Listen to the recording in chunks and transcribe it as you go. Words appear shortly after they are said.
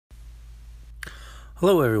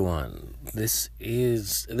Hello, everyone. This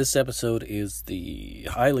episode is the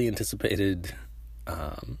highly anticipated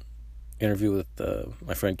interview with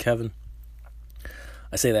my friend Kevin.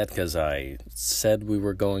 I say that because I said we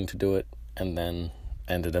were going to do it and then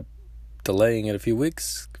ended up delaying it a few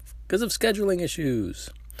weeks because of scheduling issues.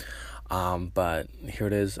 But here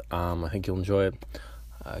it is. I think you'll enjoy it.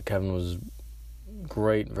 Kevin was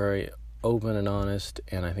great, very open and honest,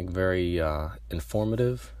 and I think very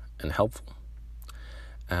informative and helpful.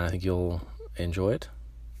 And I think you'll enjoy it.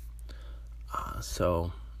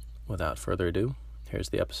 So, without further ado, here's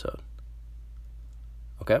the episode.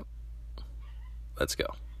 Okay? Let's go.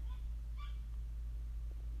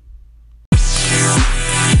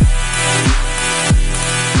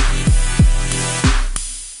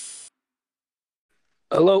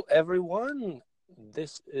 Hello, everyone.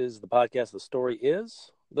 This is the podcast. The story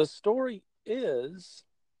is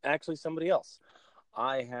actually somebody else.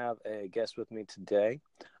 I have a guest with me today,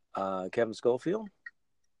 Kevin Schofield.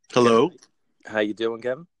 Hello. Kevin, how you doing,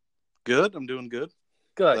 Kevin? Good. I'm doing good.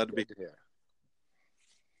 Good. Glad to be here.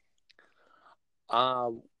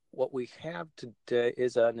 What we have today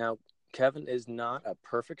is now Kevin is not a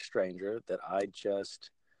perfect stranger that I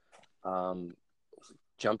just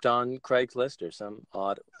jumped on Craigslist or some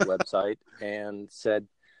odd website and said,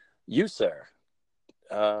 "You, sir,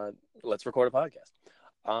 let's record a podcast."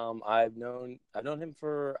 I've known him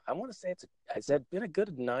for, I want to say it's been a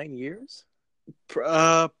good 9 years.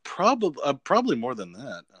 Probably more than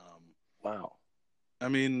that. Wow. I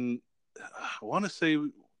mean, I want to say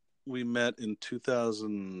we met in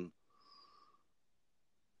 2000,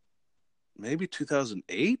 maybe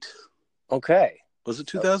 2008. Okay. Was it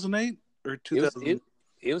 2008 or 2000?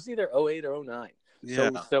 It was either 08 or 09.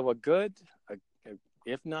 Yeah. So a good,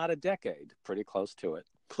 if not a decade, pretty close to it.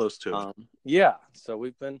 Close to it. Yeah. So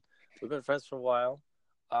we've been friends for a while,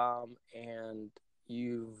 and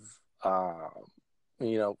you've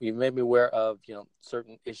made me aware of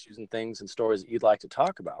certain issues and things and stories that you'd like to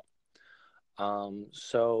talk about.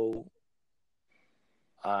 So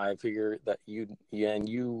I figure that you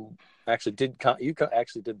actually did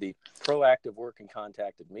the proactive work and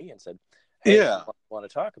contacted me and said, "Hey, yeah, I want to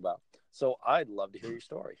talk about." So I'd love to hear your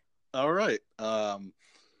story. All right.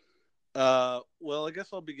 Well, I guess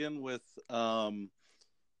I'll begin with, so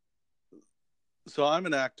I'm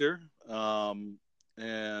an actor, and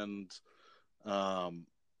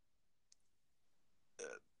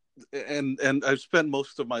I've spent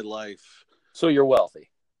most of my life. So you're wealthy.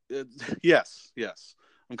 Yes.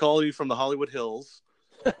 I'm calling you from the Hollywood Hills.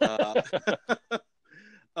 No,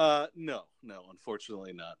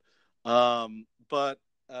 unfortunately not. But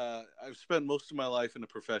I've spent most of my life in a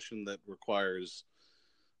profession that requires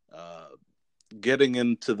getting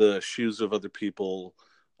into the shoes of other people,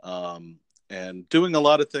 and doing a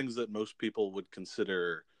lot of things that most people would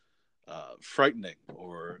consider frightening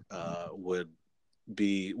or would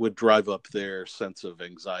drive up their sense of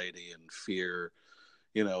anxiety and fear.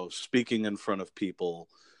 Speaking in front of people,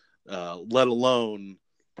 let alone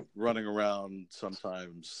running around,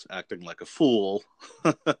 sometimes acting like a fool,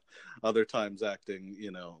 other times acting,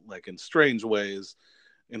 like in strange ways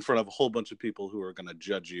in front of a whole bunch of people who are going to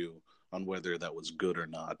judge you on whether that was good or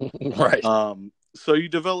not. Right. So you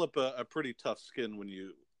develop a pretty tough skin when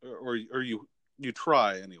you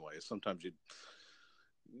try anyway. Sometimes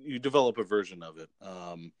you develop a version of it.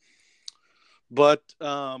 But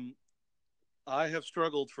I have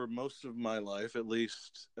struggled for most of my life, at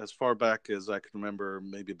least as far back as I can remember,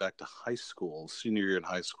 maybe back to high school, senior year in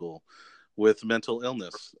high school, with mental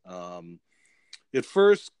illness. It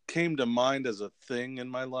first came to mind as a thing in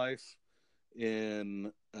my life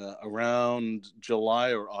in around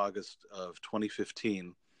July or August of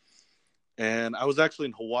 2015. And I was actually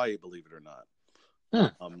in Hawaii, believe it or not.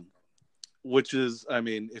 Which is, I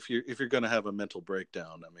mean, if you're going to have a mental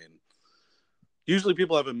breakdown, I mean, usually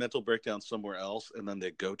people have a mental breakdown somewhere else and then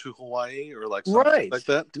they go to Hawaii or like something like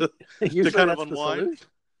that to kind of unwind.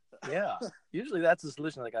 Yeah. Usually that's the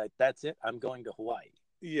solution. Like, that's it. I'm going to Hawaii.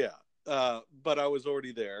 Yeah. But I was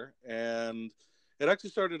already there, and it actually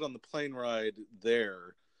started on the plane ride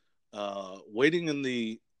there. Waiting in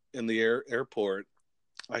the airport,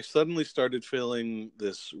 I suddenly started feeling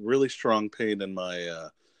this really strong pain in my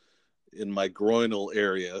groinal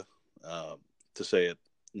area, to say it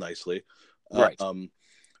nicely. Right. And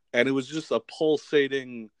it was just a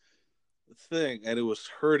pulsating thing, and it was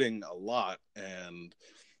hurting a lot, and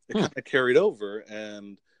it kind of carried over,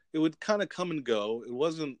 and it would kind of come and go. It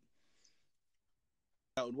wasn't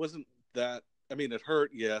that, I mean, it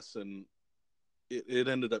hurt, yes, and it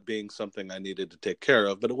ended up being something I needed to take care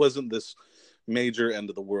of, but it wasn't this major end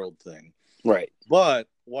of the world thing. Right. But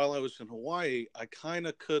while I was in Hawaii, I kind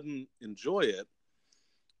of couldn't enjoy it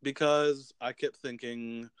because I kept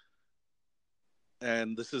thinking,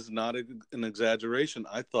 and this is not an exaggeration,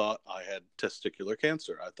 I thought I had testicular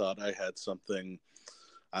cancer. I thought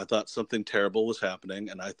something terrible was happening,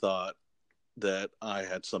 and I thought that I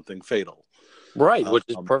had something fatal. Right, which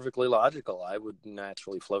is perfectly logical. I would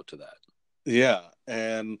naturally float to that. Yeah,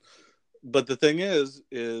 but the thing is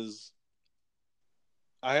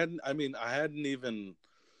I hadn't even,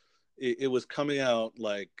 it was coming out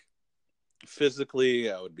like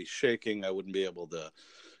physically. I would be shaking. I wouldn't be able to,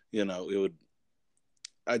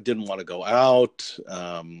 I didn't want to go out.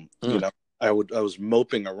 I was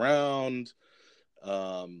moping around,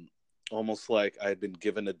 almost like I had been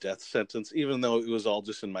given a death sentence, even though it was all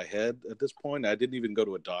just in my head at this point. I didn't even go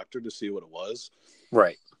to a doctor to see what it was.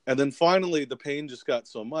 Right. And then finally, the pain just got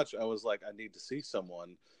so much. I was like, I need to see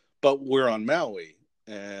someone. But we're on Maui,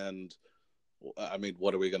 and I mean,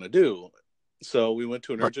 what are we going to do? So we went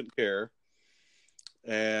to an urgent care,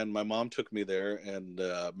 and my mom took me there, and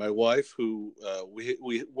my wife, who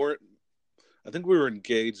we weren't, I think we were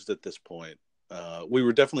engaged at this point. We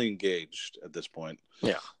were definitely engaged at this point.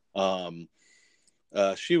 Yeah.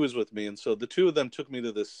 She was with me, and so the two of them took me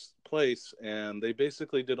to this place, and they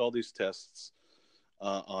basically did all these tests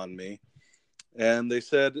on me, and they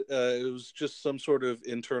said it was just some sort of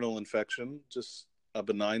internal infection, just a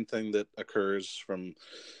benign thing that occurs from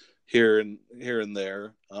here and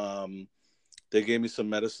there. They gave me some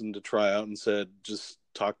medicine to try out and said, just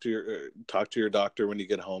talk to your doctor when you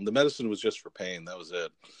get home. The medicine was just for pain. That was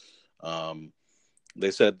it.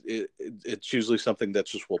 They said it's usually something that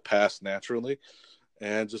just will pass naturally,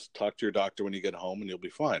 and just talk to your doctor when you get home and you'll be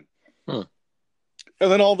fine. And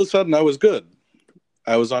then all of a sudden I was good.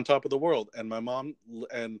 I was on top of the world. And my mom,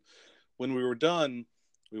 and when we were done,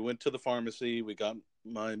 we went to the pharmacy, we got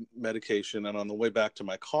my medication, and on the way back to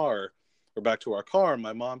our car,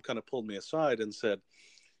 my mom kind of pulled me aside and said,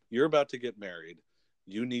 "You're about to get married.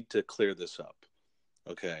 You need to clear this up.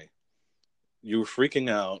 Okay. You were freaking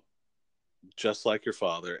out just like your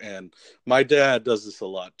father." And my dad does this a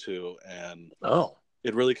lot too. And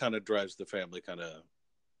it really kind of drives the family kind of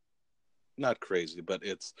not crazy, but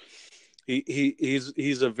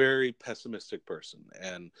he's a very pessimistic person.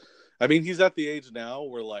 And I mean, he's at the age now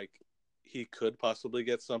where like he could possibly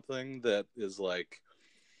get something that is like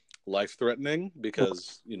life threatening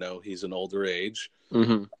because, he's an older age.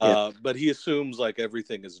 Mm-hmm. Yeah. But he assumes like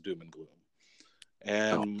everything is doom and gloom.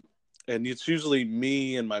 And it's usually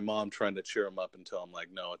me and my mom trying to cheer him up and tell him like,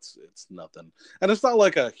 no, it's nothing. And it's not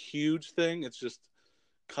like a huge thing. It's just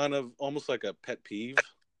kind of almost like a pet peeve.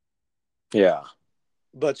 Yeah.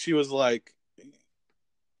 But she was like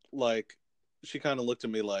she kind of looked at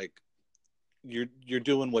me like, you're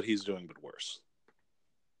doing what he's doing, but worse.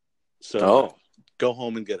 So go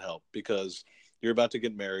home and get help, because you're about to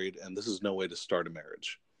get married, and this is no way to start a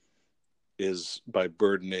marriage, is by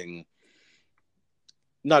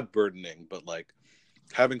not burdening, but like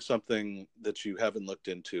having something that you haven't looked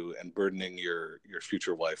into and burdening your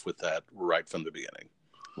future wife with that right from the beginning.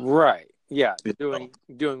 Right. Yeah.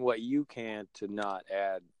 Doing what you can to not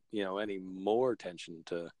add, any more tension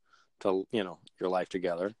to your life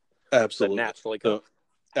together. Absolutely. Naturally comes.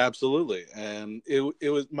 Absolutely. And it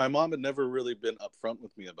was, my mom had never really been upfront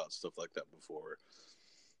with me about stuff like that before.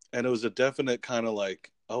 And it was a definite kind of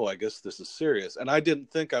like, oh, I guess this is serious. And I didn't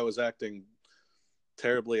think I was acting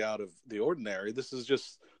terribly out of the ordinary. This is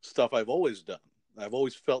just stuff I've always done. I've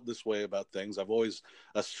always felt this way about things. I've always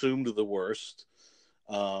assumed the worst.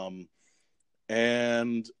 And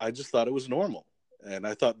I just thought it was normal. And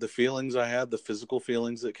I thought the feelings I had, the physical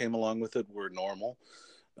feelings that came along with it, were normal.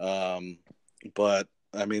 But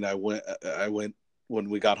I mean, I went when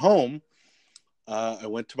we got home, I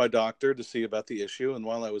went to my doctor to see about the issue. And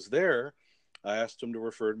while I was there, I asked him to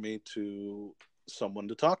refer me to someone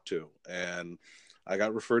to talk to. And I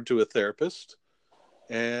got referred to a therapist,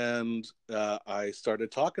 and I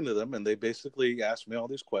started talking to them, and they basically asked me all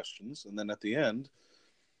these questions. And then at the end,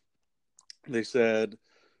 they said,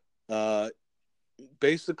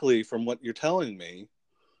 basically, from what you're telling me,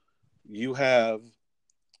 you have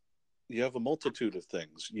a multitude of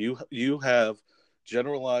things. You have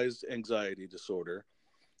generalized anxiety disorder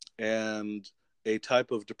and a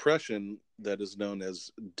type of depression that is known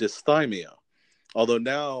as dysthymia. Although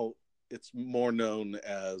now it's more known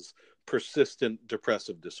as persistent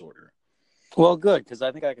depressive disorder. Well, good, because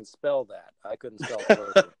I think I can spell that. I couldn't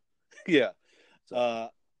spell it. Yeah.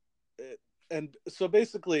 And so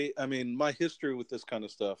basically, I mean, my history with this kind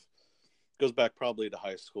of stuff goes back probably to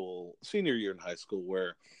high school, senior year in high school,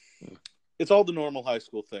 where it's all the normal high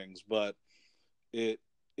school things, but it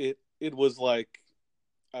it was like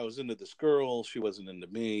I was into this girl, she wasn't into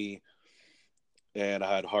me, and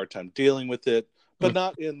I had a hard time dealing with it, but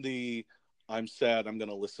not in the I'm sad, I'm going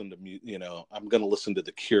to listen to I'm going to listen to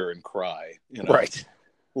The Cure and cry, Right.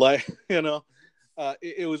 like,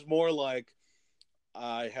 it was more like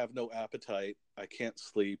I have no appetite, I can't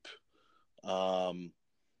sleep. I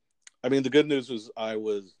mean, the good news was I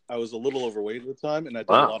was a little overweight at the time, and I did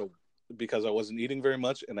a Wow. lot of because I wasn't eating very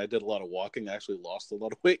much, and I did a lot of walking. I actually lost a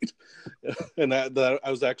lot of weight, and that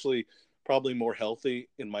I was actually probably more healthy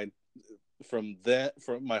in my from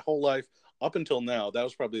my whole life up until now. That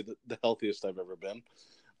was probably the healthiest I've ever been,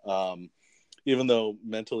 even though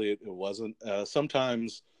mentally it wasn't.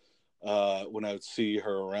 Sometimes when I would see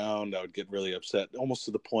her around, I would get really upset, almost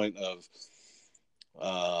to the point of.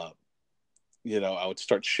 I would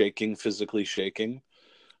start shaking, physically shaking.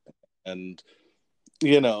 And,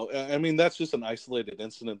 I mean, that's just an isolated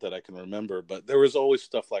incident that I can remember, but there was always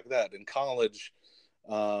stuff like that. In college,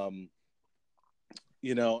 by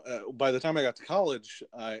the time I got to college,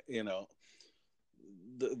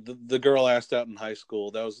 the girl I asked out in high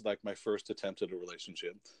school, that was like my first attempt at a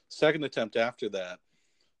relationship. Second attempt after that,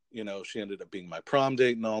 she ended up being my prom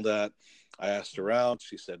date and all that. I asked her out.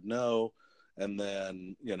 She said no. And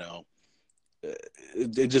then,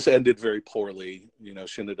 it just ended very poorly.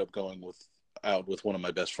 She ended up going out with one of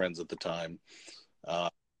my best friends at the time,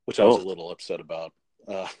 which I was a little upset about.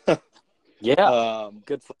 Yeah.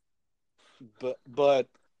 Good. But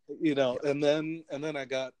and then I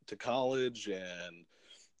got to college, and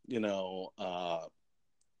I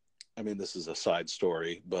mean, this is a side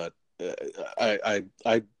story, but I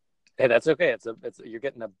Hey, that's okay. You're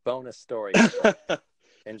getting a bonus story.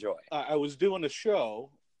 Enjoy. I was doing a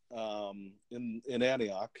show in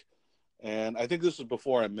Antioch, and I think this was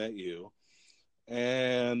before I met you.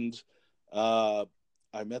 And I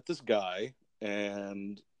met this guy,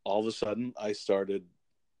 and all of a sudden I started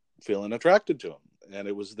feeling attracted to him, and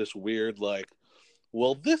it was this weird, like,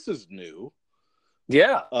 well, this is new.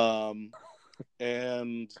 Yeah.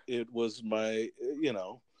 And it was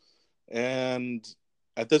and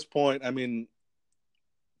at this point, I mean,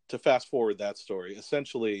 to fast forward that story,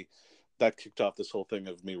 essentially that kicked off this whole thing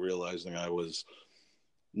of me realizing I was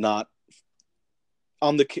not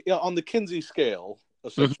on the Kinsey scale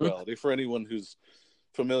of sexuality, for anyone who's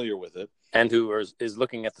familiar with it, and who is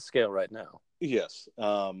looking at the scale right now. Yes.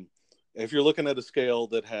 If you're looking at a scale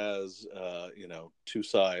that has two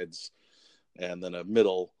sides and then a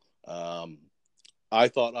middle, I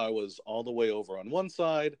thought I was all the way over on one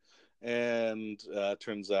side, and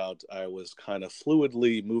turns out I was kind of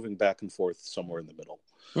fluidly moving back and forth somewhere in the middle.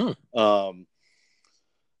 But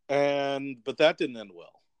that didn't end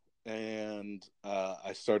well, and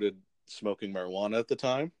I started smoking marijuana at the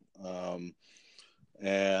time.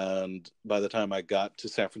 And by the time I got to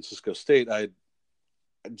San Francisco State, I'd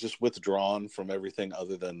just withdrawn from everything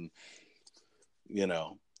other than,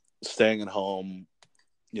 staying at home.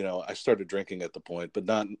 I started drinking at the point, but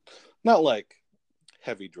not like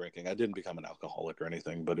heavy drinking. I didn't become an alcoholic or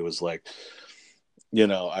anything, but it was like,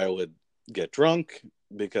 I would get drunk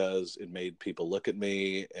because it made people look at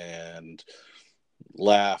me and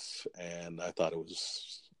laugh, and I thought it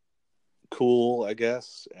was cool, I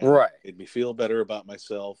guess. And right. It made me feel better about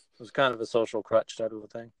myself. It was kind of a social crutch type of a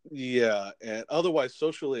thing. Yeah. And otherwise,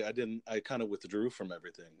 socially, I kind of withdrew from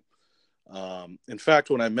everything. In fact,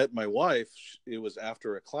 when I met my wife, it was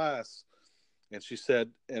after a class, and she said,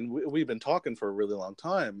 and we've been talking for a really long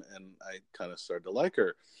time, and I kind of started to like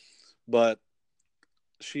her, but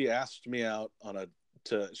she asked me out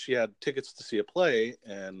she had tickets to see a play,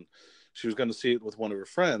 and she was going to see it with one of her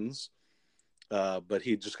friends. But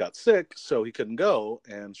he just got sick, so he couldn't go,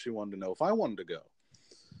 and she wanted to know if I wanted to go.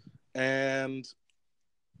 And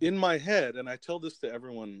in my head, and I tell this to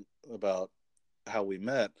everyone about how we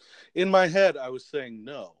met, in my head, I was saying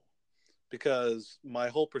no, because my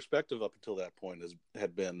whole perspective up until that point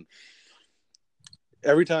had been,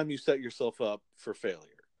 every time you set yourself up for failure,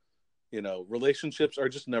 relationships are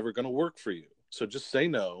just never going to work for you. So just say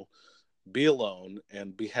no, be alone,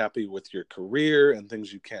 and be happy with your career and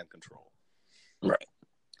things you can't control. Right.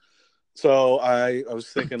 So I was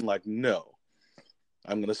thinking, like, no,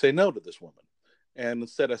 I'm going to say no to this woman. And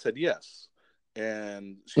instead I said yes.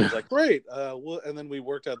 And she was like, great. And then we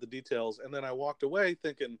worked out the details. And then I walked away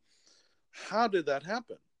thinking, how did that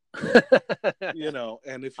happen?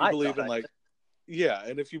 And if you believe in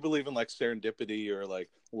and if you believe in like serendipity or like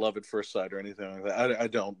love at first sight or anything like that, I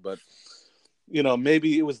don't, but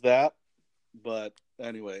maybe it was that. But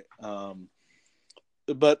anyway,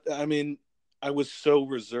 but I mean, I was so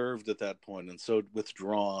reserved at that point and so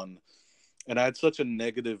withdrawn, and I had such a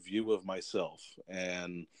negative view of myself.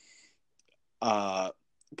 And uh,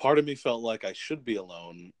 part of me felt like I should be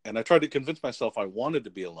alone, and I tried to convince myself I wanted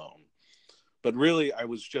to be alone. But really, I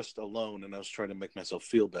was just alone, and I was trying to make myself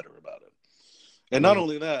feel better about it. And not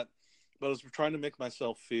only that, but I was trying to make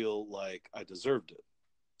myself feel like I deserved it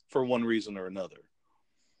for one reason or another.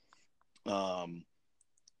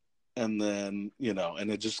 And then,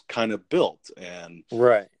 and it just kind of built, and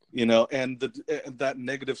Right. and that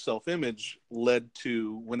negative self-image led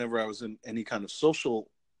to, whenever I was in any kind of social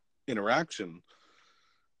interaction,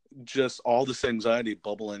 just all this anxiety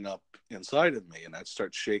bubbling up inside of me, and I'd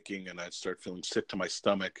start shaking, and I'd start feeling sick to my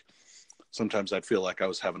stomach. Sometimes I'd feel like I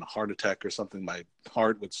was having a heart attack or something. My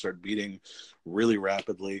heart would start beating really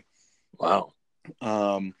rapidly. Wow.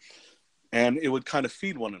 And it would kind of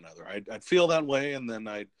feed one another. I'd feel that way, and then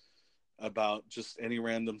about just any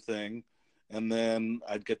random thing, and then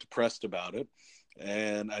I'd get depressed about it,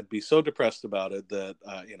 and I'd be so depressed about it that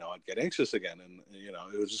I'd get anxious again, and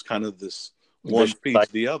it was just kind of this one feeds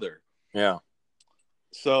the other. Yeah.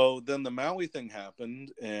 So then the Maui thing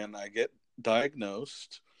happened, and I get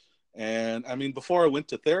diagnosed. And I mean, before I went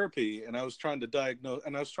to therapy, and I was trying to diagnose,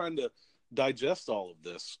 and I was trying to digest all of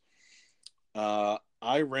this, I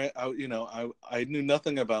knew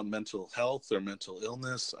nothing about mental health or mental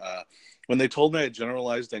illness. When they told me I had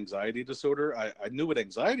generalized anxiety disorder, I knew what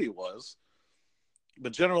anxiety was,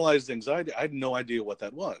 but generalized anxiety, I had no idea what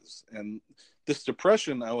that was. And this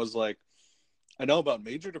depression, I was like, I know about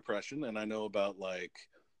major depression, and I know about like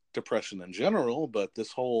depression in general, but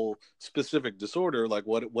this whole specific disorder, like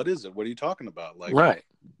what is it? What are you talking about? Like, right.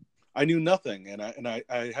 I knew nothing, and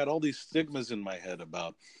I had all these stigmas in my head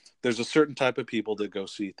about, there's a certain type of people that go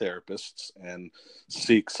see therapists and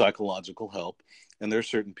seek psychological help, and there's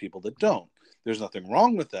certain people that don't. There's nothing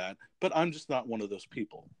wrong with that, but I'm just not one of those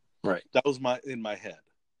people. Right. That was in my head.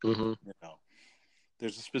 Mm-hmm.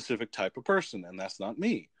 There's a specific type of person, and that's not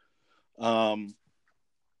me. So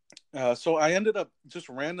I ended up just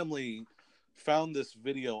randomly found this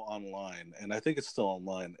video online, and I think it's still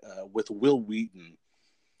online, with Wil Wheaton,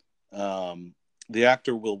 the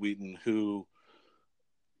actor Wil Wheaton, who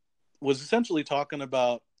was essentially talking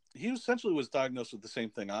about, he essentially was diagnosed with the same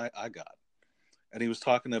thing I got. And he was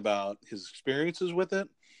talking about his experiences with it,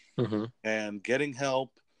 and getting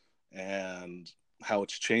help, and how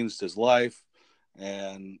it's changed his life.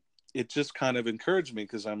 And it just kind of encouraged me,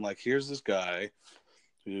 because I'm like, here's this guy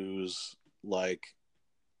who's like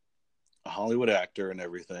a Hollywood actor and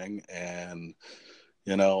everything. And,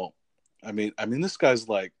 I mean, this guy's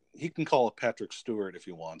like, he can call up Patrick Stewart if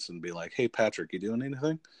he wants and be like, hey, Patrick, you doing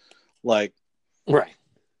anything? Like, right.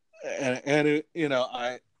 And it,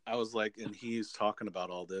 I was like, and he's talking about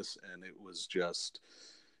all this, and it was just,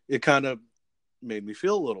 it kind of made me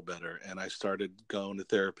feel a little better. And I started going to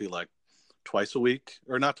therapy like twice a week,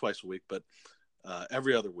 or not twice a week, but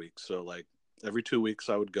every other week. So like every 2 weeks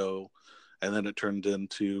I would go, and then it turned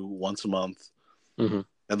into once a month. Mm-hmm.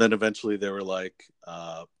 And then eventually they were like,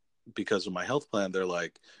 because of my health plan, they're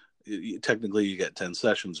like, technically you get 10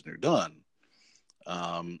 sessions and you're done.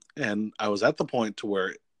 And I was at the point to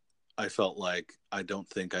where I felt like I don't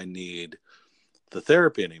think I need the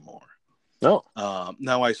therapy anymore. No.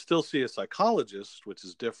 Now I still see a psychologist, which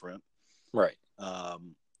is different. Right.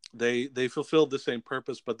 They fulfill the same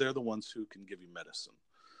purpose, but they're the ones who can give you medicine.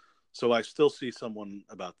 So I still see someone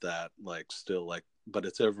about that, like still like, but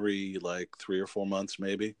it's every like 3 or 4 months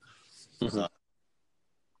maybe. Mm-hmm.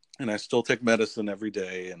 And I still take medicine every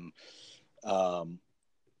day.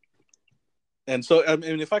 And so, I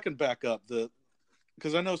mean, if I can back up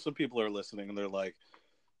because I know some people are listening and they're like,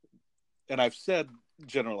 and I've said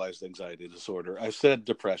generalized anxiety disorder, I've said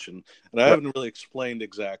depression, and I haven't really explained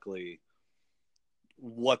exactly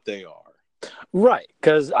what they are. Right.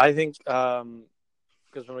 Because I think,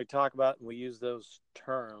 because when we talk about and we use those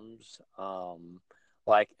terms,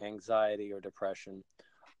 like anxiety or depression,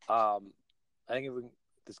 I think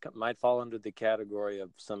this might fall under the category of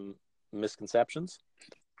some misconceptions.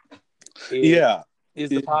 Is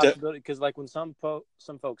the possibility, because like when some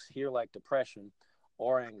folks hear like depression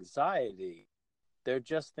or anxiety, they're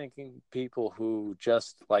just thinking people who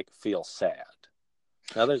just like feel sad.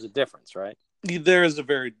 Now there's a difference, right? There is a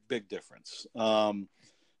very big difference.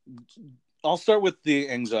 I'll start with the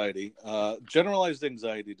anxiety. Generalized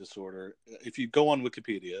anxiety disorder, if you go on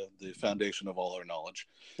Wikipedia, the foundation of all our knowledge.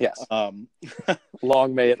 Yes.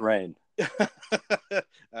 Long may it rain.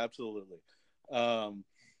 Absolutely.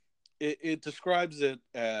 It describes it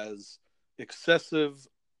as excessive,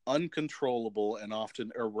 uncontrollable, and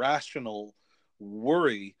often irrational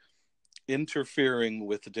worry interfering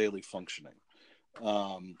with the daily functioning.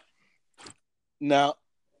 Now,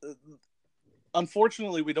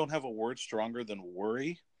 unfortunately, we don't have a word stronger than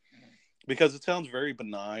worry. because it sounds very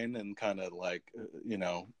benign and kind of like,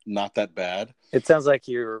 not that bad. It sounds like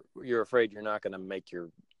you're afraid you're not going to make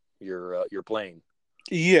your plane.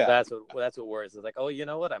 Yeah. That's what worries. It's like, oh, you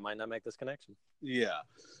know what? I might not make this connection. Yeah.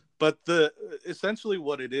 But essentially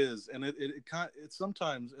what it is, and it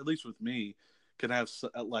sometimes, at least with me, can have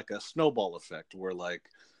like a snowball effect where like,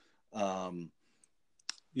 um,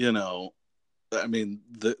 you know, I mean,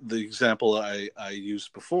 the example I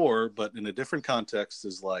used before, but in a different context,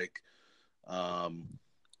 is like, um,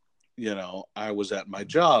 I was at my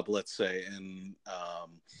job, let's say, and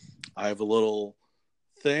I have a little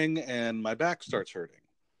thing, and my back starts hurting.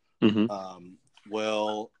 Mm-hmm.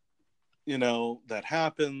 Well, that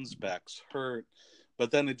happens, backs hurt,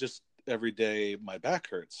 but then it just every day my back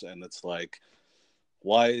hurts, and it's like,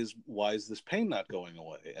 why is this pain not going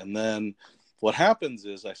away? And then what happens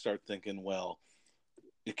is I start thinking, well,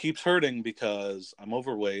 it keeps hurting because I'm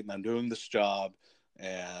overweight and I'm doing this job,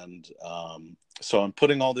 and so I'm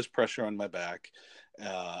putting all this pressure on my back,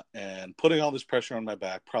 and putting all this pressure on my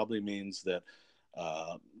back probably means that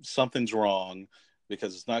something's wrong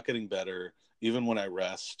because it's not getting better even when I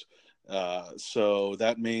rest. So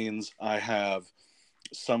that means I have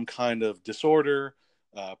some kind of disorder,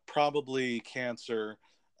 probably cancer.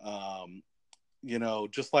 Um,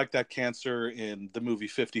 just like that cancer in the movie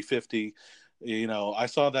 50-50. I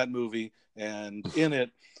saw that movie, and in it,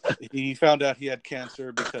 he found out he had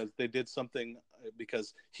cancer because they did something,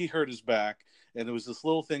 because he hurt his back, and it was this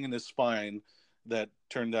little thing in his spine that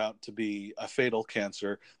turned out to be a fatal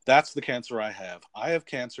cancer. That's the cancer I have. I have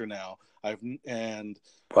cancer now.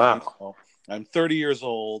 Wow. I'm 30 years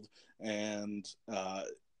old, and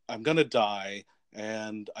I'm gonna die,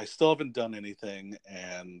 and I still haven't done anything.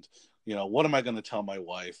 And what am I going to tell my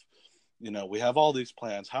wife? We have all these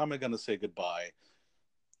plans. How am I going to say goodbye?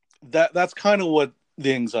 That's kind of what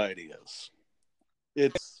the anxiety is.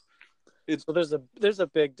 It's So there's a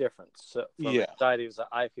big difference. So from yeah, anxiety is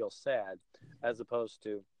I feel sad, as opposed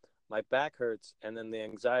to my back hurts, and then the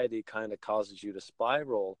anxiety kind of causes you to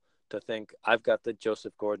spiral to think I've got the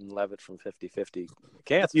Joseph Gordon-Levitt from 50-50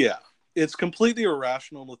 cancer. yeah. It's completely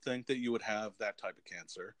irrational to think that you would have that type of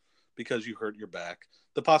cancer because you hurt your back.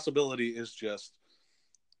 The possibility is just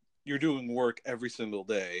you're doing work every single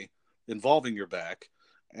day involving your back,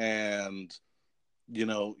 and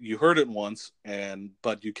you heard it once,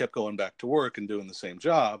 but you kept going back to work and doing the same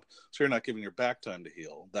job, so you're not giving your back time to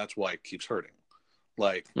heal. That's why it keeps hurting.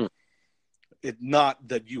 Like, it's not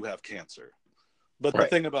that you have cancer. But the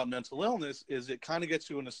thing about mental illness is it kind of gets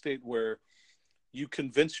you in a state where you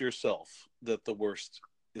convince yourself that the worst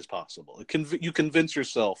is possible. You convince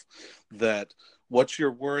yourself that what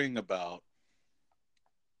you're worrying about,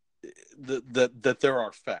 that there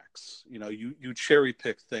are facts. You cherry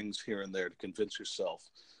pick things here and there to convince yourself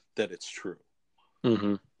that it's true.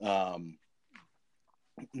 Mm-hmm.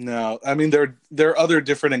 Now, I mean, there are other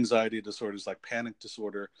different anxiety disorders like panic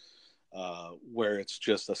disorder, where it's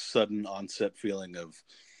just a sudden onset feeling of,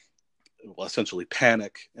 well, essentially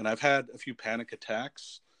panic. And I've had a few panic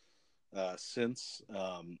attacks since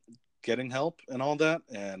getting help and all that.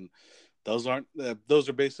 And those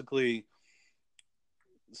are basically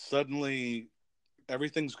suddenly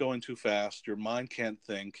everything's going too fast. Your mind can't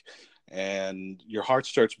think, and your heart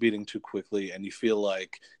starts beating too quickly, and you feel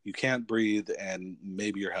like you can't breathe, and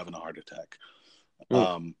maybe you're having a heart attack.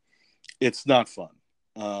 It's not fun.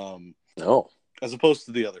 No. As opposed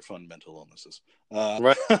to the other fun mental illnesses.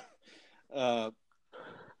 Right.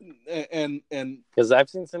 And because I've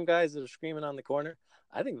seen some guys that are screaming on the corner.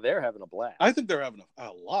 I think they're having a blast. I think they're having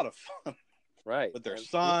a lot of fun. Right. With their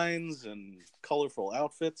signs and colorful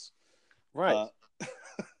outfits. Right.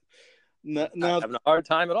 Not having a hard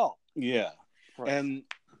time at all. Yeah. Right. And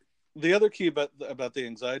the other key about the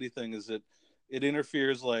anxiety thing is that it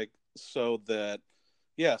interferes, like, so that,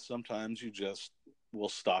 yeah, sometimes you just will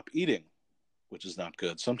stop eating, which is not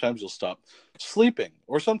good. Sometimes you'll stop sleeping,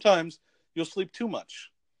 or sometimes you'll sleep too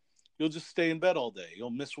much. You'll just stay in bed all day.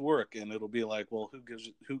 You'll miss work, and it'll be like, well,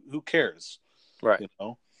 who cares? Right.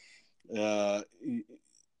 And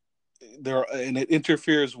it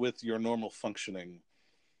interferes with your normal functioning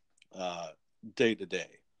day to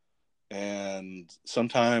day. And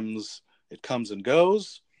sometimes it comes and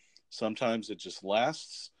goes. Sometimes it just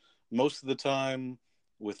lasts. Most of the time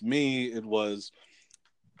with me,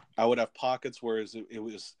 I would have pockets where it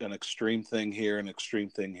was an extreme thing here, an extreme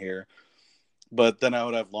thing here. But then I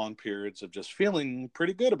would have long periods of just feeling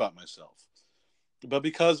pretty good about myself. But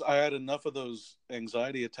because I had enough of those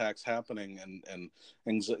anxiety attacks happening, and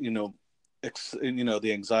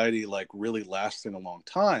the anxiety like really lasting a long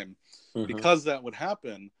time, because that would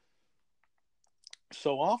happen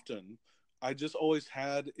so often, I just always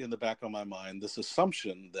had in the back of my mind this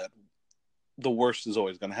assumption that the worst is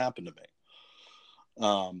always going to happen to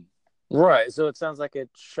me. Right. So it sounds like it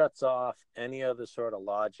shuts off any other sort of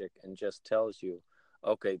logic and just tells you,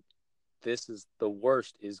 okay, this is the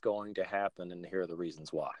worst is going to happen, and here are the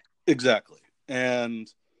reasons why. Exactly. And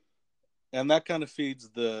that kind of feeds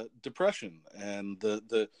the depression. And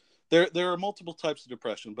there are multiple types of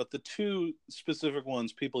depression, but the two specific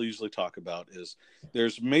ones people usually talk about is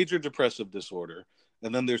there's major depressive disorder,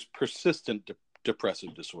 and then there's persistent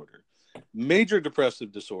depressive disorder. Major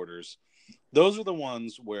depressive disorders, those are the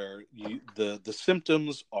ones where the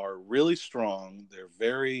symptoms are really strong. They're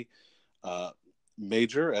very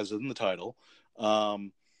major, as in the title,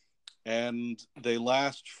 and they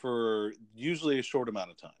last for usually a short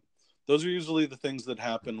amount of time. Those are usually the things that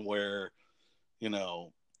happen where,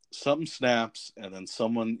 something snaps, and then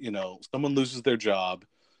someone loses their job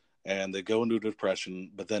and they go into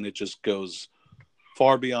depression, but then it just goes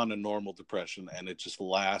far beyond a normal depression, and it just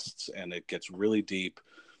lasts, and it gets really deep,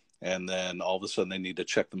 and then all of a sudden they need to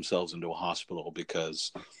check themselves into a hospital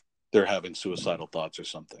because they're having suicidal thoughts or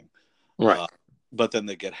something. Right. But then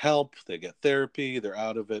they get help, they get therapy, they're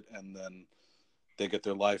out of it, and then they get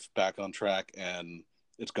their life back on track, and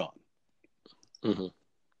it's gone. Mm-hmm.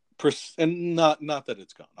 And not that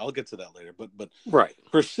it's gone. I'll get to that later. But right.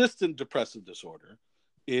 Persistent depressive disorder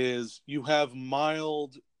is you have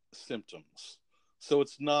mild symptoms, so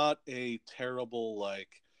it's not a terrible,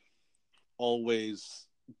 like, always.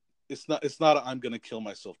 It's not a, I'm going to kill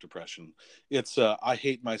myself depression. It's I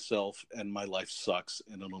hate myself and my life sucks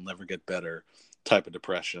and it'll never get better type of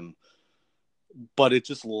depression. But it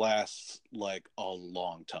just lasts like a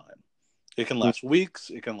long time. It can last weeks,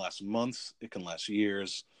 it can last months, it can last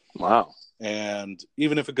years. Wow. And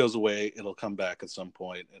even if it goes away, it'll come back at some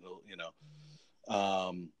point. It'll,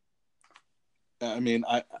 I mean,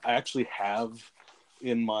 I actually have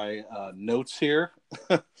in my notes here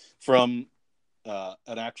from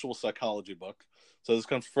an actual psychology book. So this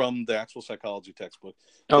comes from the actual psychology textbook.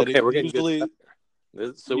 Okay, we're getting usually,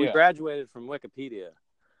 good. So we graduated from Wikipedia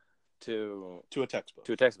to a textbook.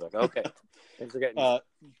 Okay. Thanks for getting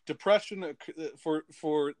depression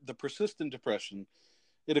for the persistent depression.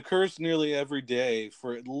 It occurs nearly every day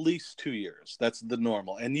for at least 2 years. That's the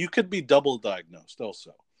normal, and you could be double diagnosed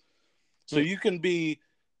also. So you can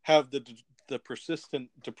have the persistent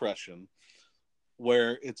depression,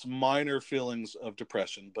 where it's minor feelings of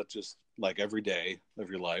depression, but just like every day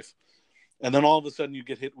of your life. And then all of a sudden you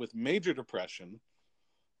get hit with major depression,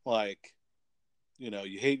 like,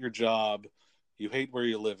 you hate your job, you hate where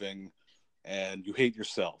you're living, and you hate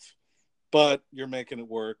yourself. But you're making it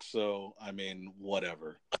work, so, I mean,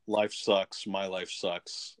 whatever. Life sucks, my life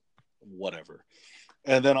sucks, whatever.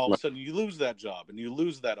 And then all of a sudden you lose that job and you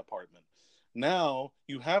lose that apartment. Now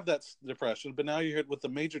you have that depression, but now you're hit with the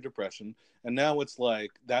major depression, and now it's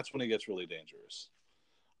like that's when it gets really dangerous.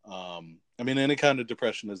 I mean, any kind of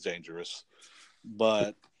depression is dangerous,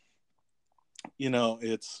 but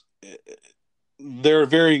there are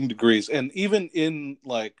varying degrees, and even in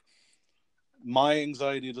like my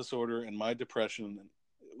anxiety disorder and my depression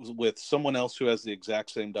with someone else who has the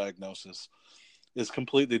exact same diagnosis is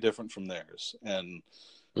completely different from theirs, and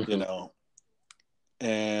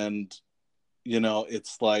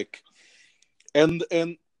it's like, and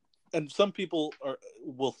some people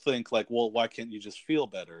will think like, well, why can't you just feel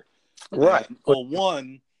better? Right. And, well,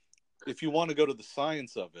 one, if you want to go to the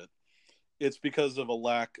science of it, it's because of a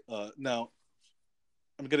lack. Now,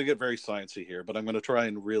 I'm going to get very sciencey here, but I'm going to try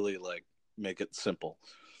and really like make it simple.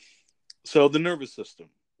 So the nervous system,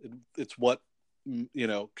 it's what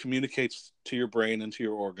communicates to your brain and to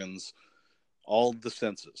your organs, all the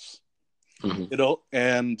senses. Mm-hmm.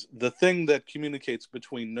 And the thing that communicates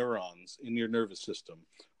between neurons in your nervous system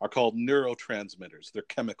are called neurotransmitters. They're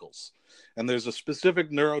chemicals. And there's a specific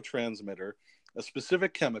neurotransmitter, a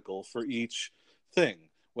specific chemical for each thing,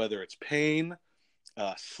 whether it's pain,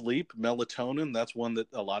 sleep, melatonin. That's one that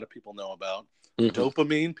a lot of people know about. Mm-hmm.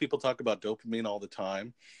 Dopamine. People talk about dopamine all the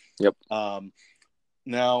time. Yep.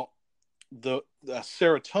 Now, the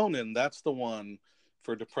serotonin, that's the one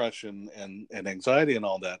for depression and anxiety and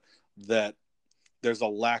all that there's a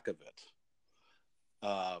lack of it.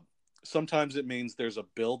 Sometimes it means there's a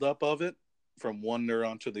buildup of it from one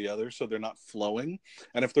neuron to the other, so they're not flowing.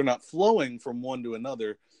 And if they're not flowing from one to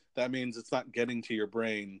another, that means it's not getting to your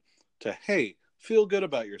brain to, hey, feel good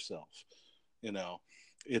about yourself.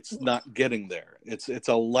 It's not getting there. It's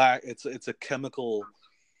a lack. It's a chemical.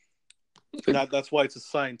 That's why it's a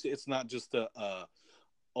science. It's not just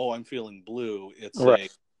oh, I'm feeling blue. It's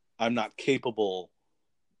right. I'm not capable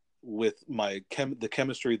with the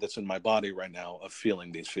chemistry that's in my body right now of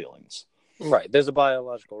feeling these feelings. Right. There's a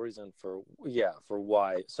biological reason for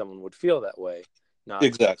why someone would feel that way, not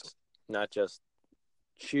Exactly. not just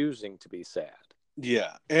choosing to be sad.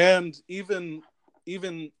 Yeah. And even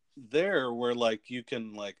there where like you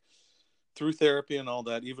can like through therapy and all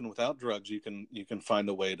that, even without drugs, you can find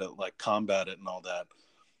a way to like combat it and all that.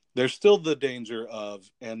 There's still the danger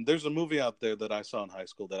of, and there's a movie out there that I saw in high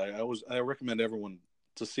school that I recommend everyone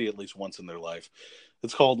to see at least once in their life.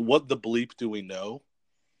 It's called What the Bleep Do We Know?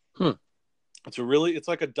 Hmm. It's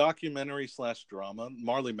like a documentary / drama.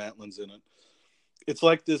 Marley Matlin's in it. It's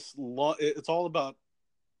like this it's all about,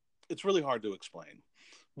 it's really hard to explain.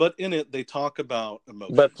 But in it, they talk about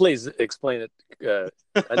emotions. But please explain it.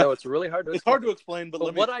 I know it's really hard to It's explain. hard to explain, but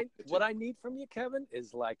let me. What I need from you, Kevin,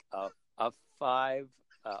 is like a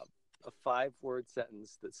 5-word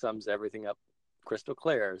sentence that sums everything up crystal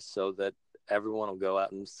clear, so that everyone will go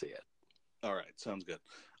out and see it. All right, sounds good.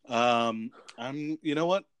 You know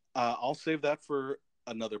what? I'll save that for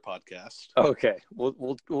another podcast. Okay,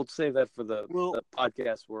 we'll save that for the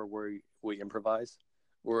podcast where we improvise,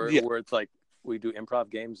 where it's like we do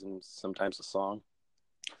improv games and sometimes a song.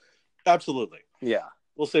 Absolutely. Yeah,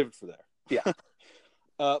 we'll save it for there. Yeah.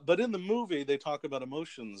 But in the movie, they talk about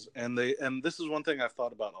emotions, and this is one thing I've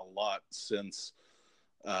thought about a lot since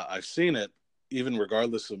I've seen it, even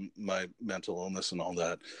regardless of my mental illness and all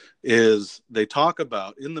that, is they talk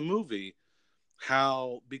about in the movie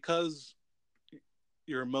how because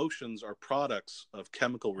your emotions are products of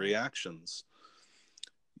chemical reactions,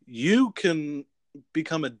 you can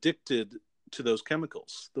become addicted to those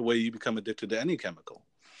chemicals the way you become addicted to any chemical.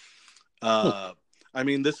 I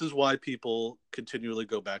mean, this is why people continually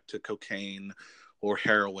go back to cocaine or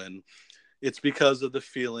heroin. It's because of the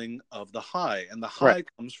feeling of the high, and the high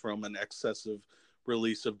comes from an excessive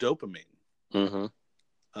release of dopamine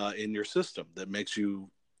in your system that makes you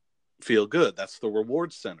feel good. That's the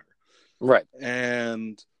reward center. Right.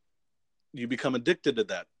 And you become addicted to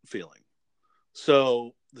that feeling.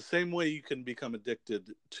 So the same way you can become addicted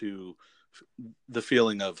to the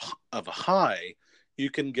feeling of a high, you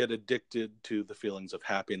can get addicted to the feelings of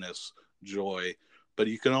happiness, joy, but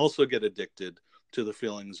you can also get addicted to the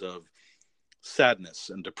feelings of sadness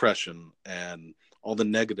and depression and all the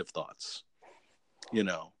negative thoughts, you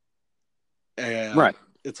know. And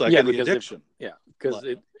it's like any addiction.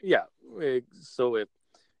 So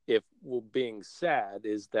if being sad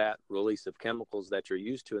is that release of chemicals that you're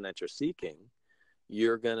used to and that you're seeking,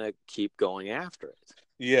 you're gonna keep going after it.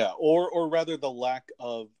 Yeah, or rather the lack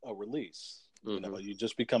of a release. You know, you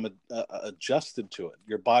just become adjusted to it.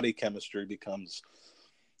 Your body chemistry becomes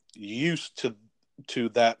used to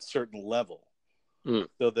that certain level,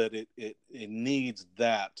 so that it needs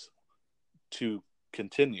that to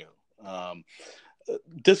continue.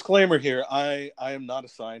 Disclaimer here: I am not a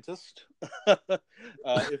scientist.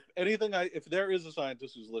 If anything, if there is a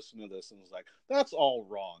scientist who's listening to this and is like, "That's all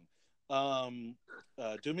wrong,"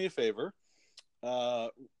 do me a favor.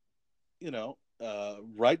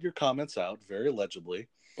 Write your comments out very legibly.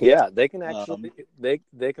 Yeah, they can actually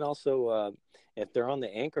they can also if they're on the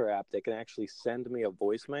Anchor app, they can actually send me a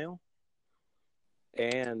voicemail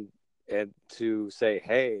and to say,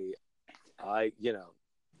 hey,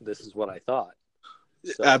 this is what I thought.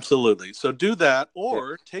 So. Absolutely. So do that,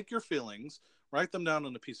 or take your feelings, write them down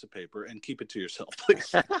on a piece of paper, and keep it to yourself,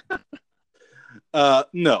 please.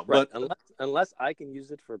 No, right. But unless I can use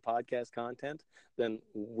it for podcast content, then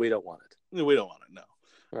we don't want it. We don't want it. No.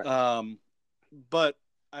 Right. But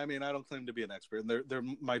I mean, I don't claim to be an expert, and there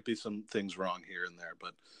might be some things wrong here and there,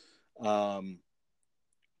 but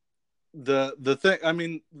the thing, I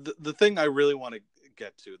mean, the thing I really want to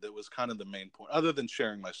get to that was kind of the main point, other than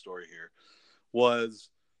sharing my story here, was,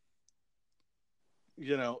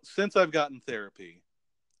 since I've gotten therapy,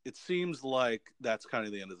 it seems like that's kind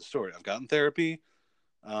of the end of the story. I've gotten therapy.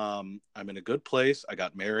 I'm in a good place. I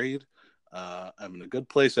got married. I'm in a good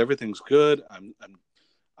place. Everything's good.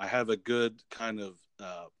 I have a good kind of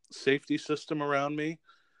safety system around me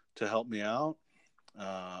to help me out.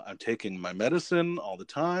 I'm taking my medicine all the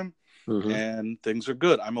time, and things are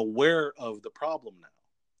good. I'm aware of the problem now,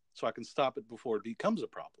 so I can stop it before it becomes a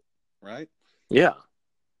problem, right? Yeah.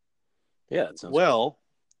 Yeah. That sounds well.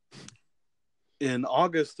 In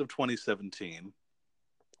August of 2017,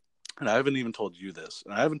 and I haven't even told you this,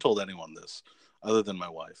 and I haven't told anyone this other than my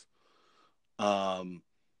wife.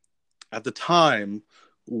 At the time,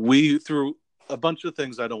 we, through a bunch of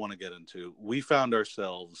things I don't want to get into, we found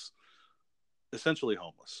ourselves essentially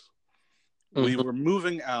homeless. We were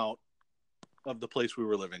moving out of the place we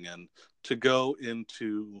were living in to go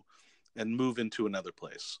into and move into another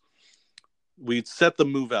place. We'd set the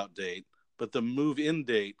move out date, but the move in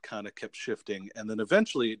date kind of kept shifting. And then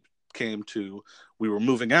eventually came to, we were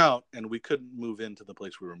moving out and we couldn't move into the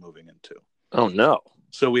place we were moving into. Oh no.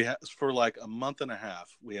 So we had, for like a month and a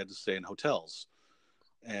half, we had to stay in hotels.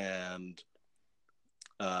 And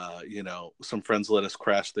some friends let us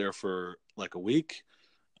crash there for like a week.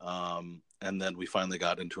 And then we finally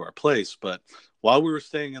got into our place. But while we were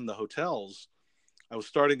staying in the hotels, I was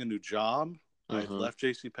starting a new job. I had left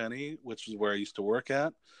JCPenney, which is where I used to work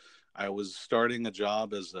at. I was starting a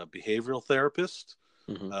job as a behavioral therapist,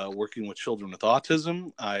 working with children with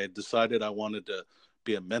autism. I had decided I wanted to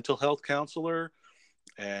be a mental health counselor,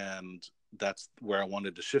 and that's where I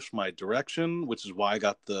wanted to shift my direction, which is why I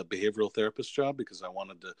got the behavioral therapist job, because I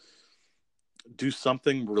wanted to do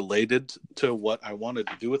something related to what I wanted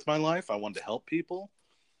to do with my life. I wanted to help people.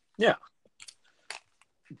 Yeah.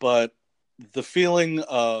 But the feeling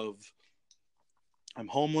of I'm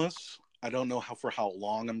homeless, I don't know for how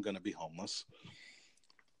long I'm going to be homeless.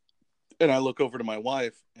 And I look over to my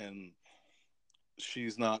wife and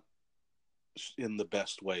she's not in the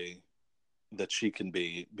best way that she can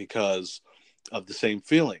be because of the same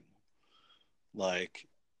feeling.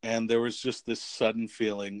 And there was just this sudden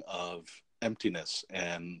feeling of emptiness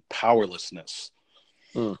and powerlessness.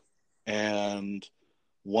 And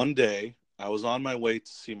one day I was on my way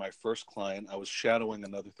to see my first client. I was shadowing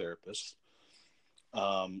another therapist.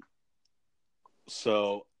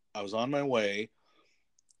 So I was on my way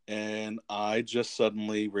and I just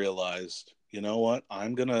suddenly realized, you know what,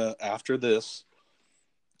 I'm going to, after this,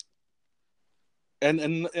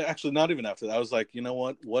 and actually not even after that, I was like, you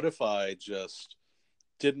know what if I just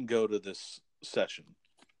didn't go to this session?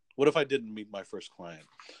 What if I didn't meet my first client?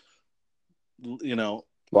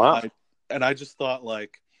 Wow. I just thought,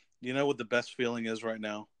 like, you know what the best feeling is right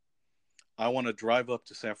now? I want to drive up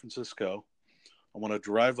to San Francisco. I want to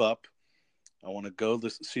drive up. I want to go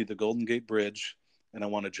see the Golden Gate Bridge, and I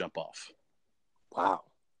want to jump off. Wow.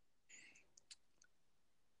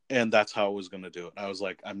 And that's how I was going to do it. I was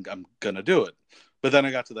like, I'm going to do it. But then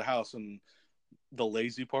I got to the house, and the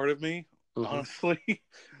lazy part of me, honestly,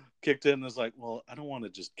 kicked in and was like, well, I don't want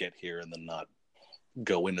to just get here and then not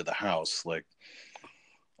go into the house. Like,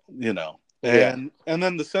 and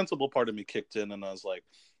then the sensible part of me kicked in and I was like,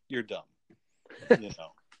 you're dumb.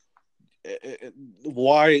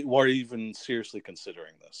 Why are you even seriously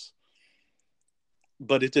considering this?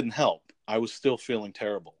 But it didn't help. I was still feeling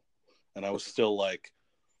terrible. And I was still like,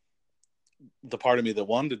 the part of me that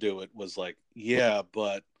wanted to do it was like, yeah,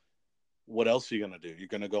 but what else are you going to do? You're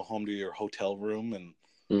going to go home to your hotel room and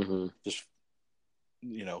just,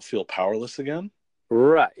 feel powerless again?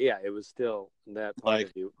 Right. Yeah. It was still that part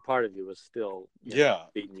of you. Part of you was still,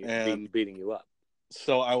 beating you up.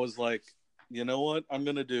 So I was like, you know what I'm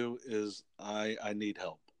going to do is I need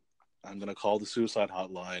help. I'm going to call the suicide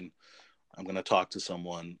hotline. I'm going to talk to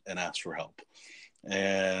someone and ask for help.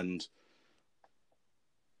 And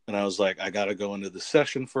I was like, I got to go into the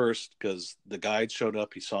session first because the guide showed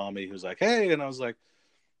up. He saw me. He was like, hey. And I was like,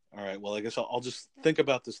 all right, well, I guess I'll just think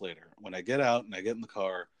about this later. When I get out and I get in the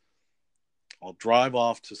car, I'll drive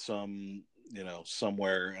off to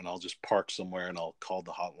somewhere, and I'll just park somewhere and I'll call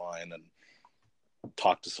the hotline and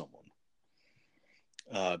talk to someone.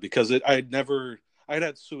 Because I'd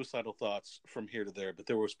had suicidal thoughts from here to there, but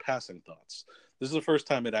there was passing thoughts. This is the first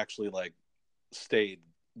time it actually like stayed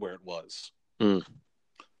where it was.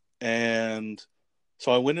 And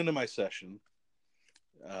so I went into my session,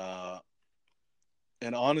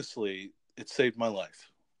 and honestly, it saved my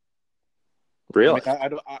life. Really?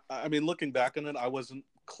 I mean, looking back on it, I wasn't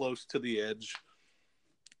close to the edge,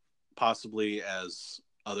 possibly as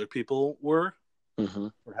other people were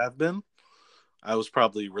or have been. I was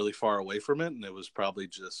probably really far away from it, and it was probably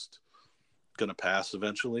just going to pass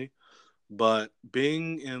eventually. But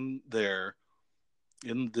being in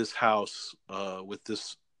this house with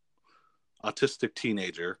this autistic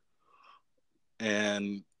teenager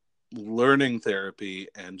and learning therapy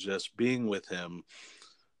and just being with him,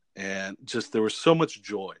 and just there was so much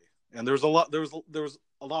joy, and there was a lot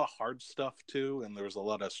of hard stuff too, and there was a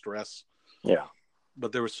lot of stress,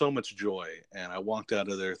 but there was so much joy, and I walked out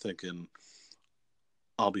of there thinking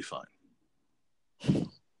I'll be fine,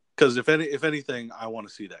 because if anything, I want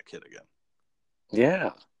to see that kid again.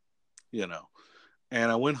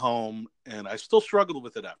 And I went home, and I still struggled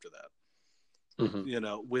with it after that.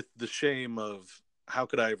 With the shame of how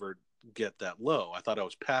could I ever get that low? I thought I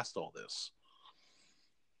was past all this,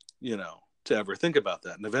 to ever think about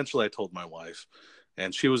that. And eventually I told my wife,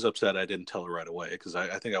 and she was upset I didn't tell her right away, because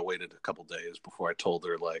I think I waited a couple days before I told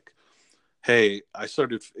her, like, hey, I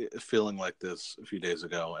started feeling like this a few days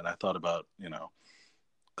ago, and I thought about,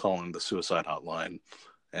 calling the suicide hotline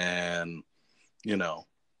and,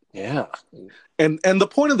 Yeah. And the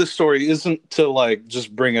point of the story isn't to like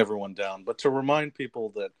just bring everyone down, but to remind people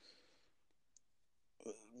that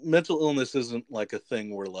mental illness isn't like a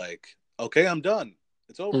thing where like, okay, I'm done,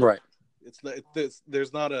 it's over. Right. It's not.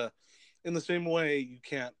 There's not a. In the same way, you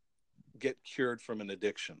can't get cured from an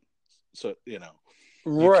addiction. So you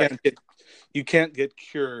Right. can't get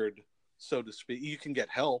cured, so to speak. You can get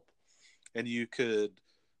help, and you could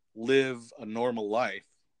live a normal life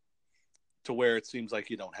to where it seems like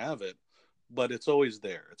you don't have it, but it's always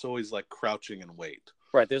there. It's always like crouching in wait.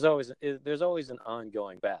 Right. There's always an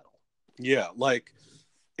ongoing battle. Yeah, like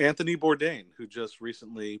Anthony Bourdain, who just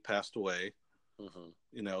recently passed away,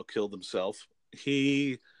 killed himself.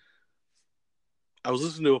 I was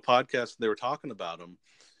listening to a podcast and they were talking about him.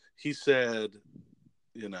 He said,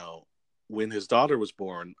 when his daughter was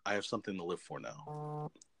born, I have something to live for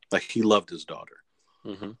now. Like he loved his daughter.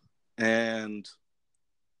 Mm-hmm. And,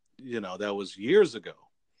 that was years ago.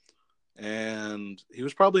 And he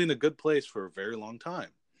was probably in a good place for a very long time.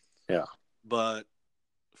 Yeah. But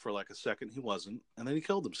for like a second, he wasn't. And then he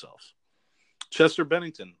killed himself. Chester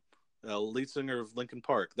Bennington, lead singer of Linkin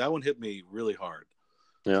Park. That one hit me really hard.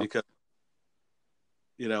 Yeah. Because,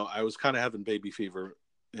 I was kind of having baby fever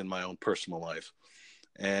in my own personal life.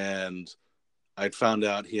 And I'd found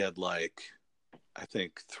out he had like, I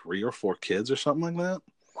think 3 or 4 kids or something like that.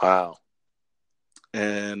 Wow.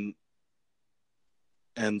 And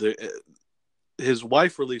his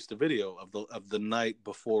wife released a video of the night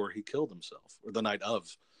before he killed himself, or the night of,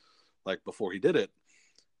 like before he did it.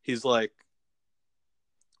 He's like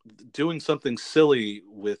doing something silly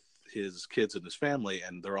with his kids and his family,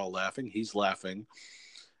 and they're all laughing. He's laughing.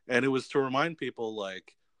 And it was to remind people,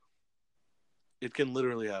 like, it can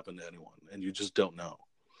literally happen to anyone, and you just don't know.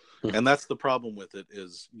 Mm-hmm. And that's the problem with it,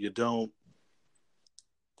 is you don't...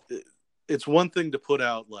 It's one thing to put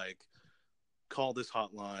out, like, call this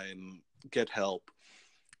hotline, get help.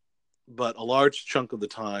 But a large chunk of the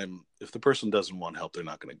time, if the person doesn't want help, they're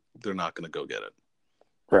not gonna go get it.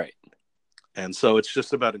 Right. And so it's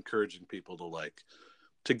just about encouraging people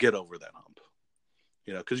to get over that hump.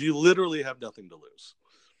 Because you literally have nothing to lose.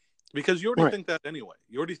 Because you already think that anyway.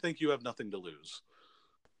 You already think you have nothing to lose,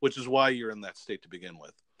 which is why you're in that state to begin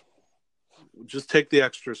with. Just take the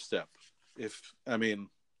extra step.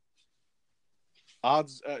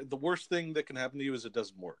 Odds, the worst thing that can happen to you is it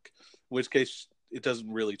doesn't work, in which case it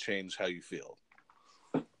doesn't really change how you feel.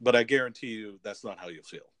 But I guarantee you that's not how you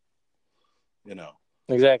feel.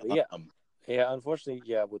 Exactly. Yeah. Yeah. Unfortunately,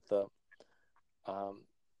 yeah. With the,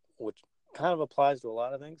 which kind of applies to a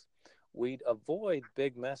lot of things. We'd avoid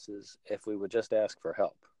big messes if we would just ask for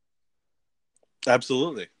help.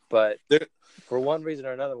 Absolutely. But for one reason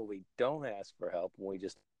or another, when we don't ask for help, we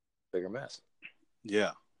just bigger mess.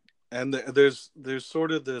 Yeah. And there's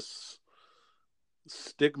sort of this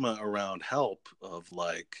stigma around help of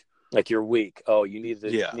like you're weak. Oh, you need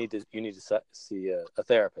to see a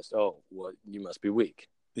therapist. Oh, well, you must be weak.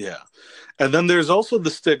 Yeah. And then there's also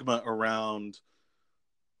the stigma around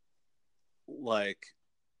like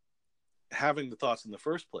having the thoughts in the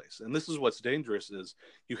first place. And this is what's dangerous, is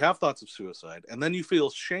you have thoughts of suicide and then you feel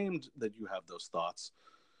shamed that you have those thoughts,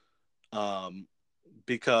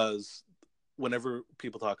 because whenever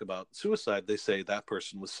people talk about suicide, they say that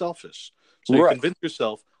person was selfish. So you convince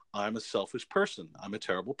yourself, I'm a selfish person, I'm a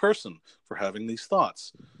terrible person for having these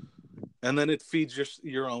thoughts, and then it feeds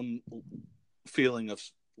your own feeling of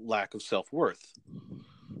lack of self-worth,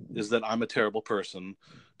 is that I'm a terrible person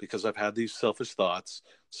because I've had these selfish thoughts,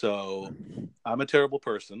 so I'm a terrible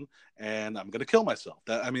person and I'm going to kill myself.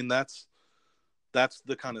 That's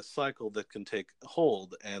the kind of cycle that can take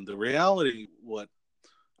hold. And the reality, what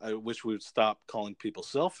I wish we would stop calling people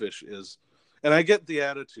selfish is, and I get the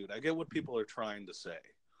attitude, I get what people are trying to say.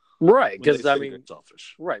 Right, because they're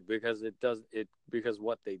selfish. Right, because because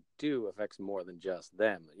what they do affects more than just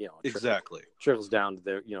them. Exactly. Trickles down to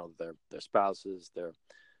their spouses,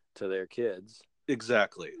 to their kids.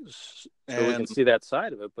 Exactly. So we can see that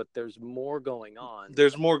side of it, but there's more going on.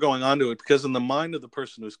 There's more going on to it, because in the mind of the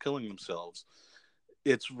person who's killing themselves,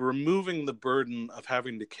 it's removing the burden of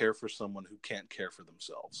having to care for someone who can't care for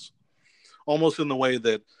themselves. Almost in the way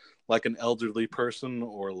that like an elderly person,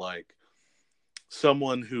 or like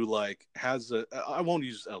someone who like has I won't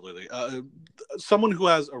use elderly, someone who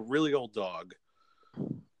has a really old dog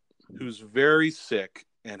who's very sick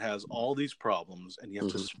and has all these problems, and you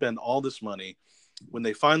have to spend all this money. When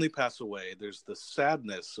they finally pass away, there's the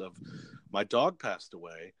sadness of, my dog passed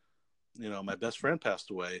away, my best friend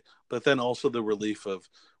passed away, but then also the relief of,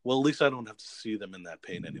 well, at least I don't have to see them in that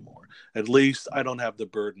pain anymore. At least I don't have the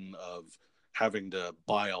burden of having to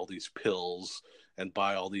buy all these pills and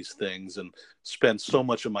buy all these things and spend so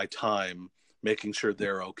much of my time making sure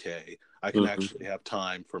they're okay. I can actually have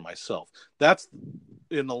time for myself. That's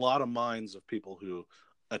in a lot of minds of people who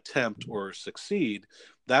attempt or succeed.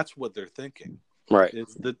 That's what they're thinking. Right.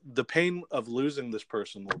 It's the pain of losing this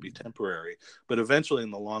person will be temporary, but eventually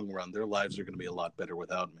in the long run, their lives are going to be a lot better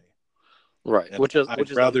without me. Right. And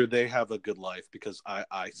I'd rather they have a good life because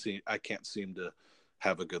I can't seem to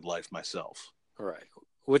have a good life myself. Right.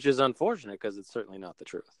 Which is unfortunate because it's certainly not the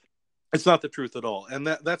truth. It's not the truth at all. And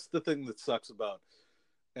that's the thing that sucks about,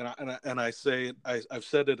 and I say, I've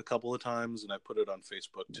said it a couple of times and I put it on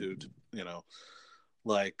Facebook too,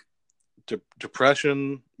 like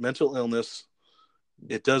depression, mental illness,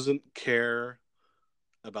 it doesn't care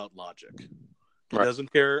about logic. It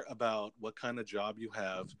doesn't care about what kind of job you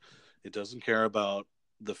have. It doesn't care about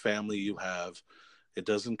the family you have. It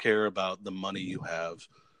doesn't care about the money you have.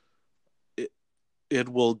 It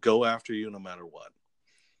will go after you no matter what.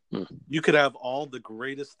 You could have all the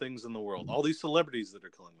greatest things in the world, all these celebrities that are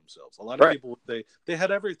killing themselves. A lot of people would say they had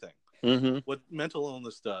everything. What mental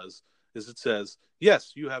illness does is it says,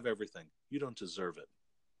 yes, you have everything. You don't deserve it.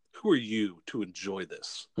 Who are you to enjoy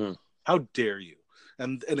this? How dare you?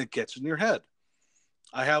 And it gets in your head.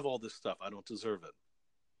 I have all this stuff. I don't deserve it.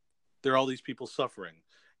 There are all these people suffering,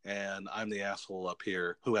 and I'm the asshole up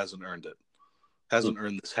here who hasn't earned it, hasn't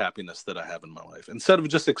earned this happiness that I have in my life. Instead of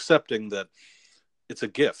just accepting that it's a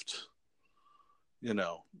gift,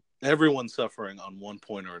 everyone's suffering on one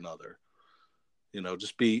point or another.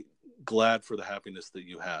 Just be glad for the happiness that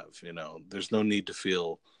you have. There's no need to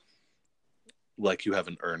feel like you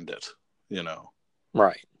haven't earned it,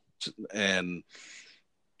 Right. And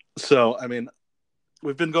so, I mean,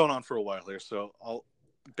 we've been going on for a while here, so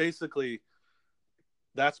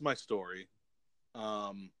that's my story.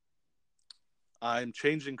 I'm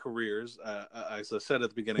changing careers. As I said at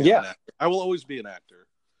the beginning, I'm an actor. I will always be an actor,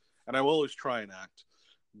 and I will always try and act,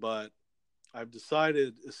 but I've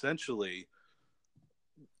decided essentially,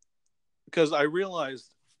 because I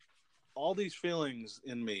realized all these feelings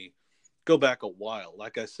in me go back a while.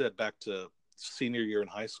 Like I said, back to senior year in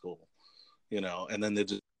high school, and then they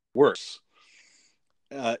just worse.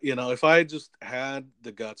 If I just had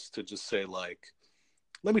the guts to just say, like,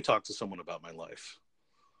 let me talk to someone about my life.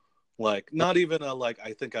 Like, not even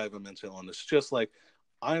I think I have a mental illness. Just like,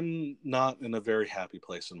 I'm not in a very happy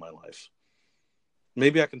place in my life.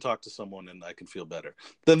 Maybe I can talk to someone and I can feel better.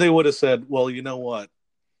 Then they would have said, well, you know what?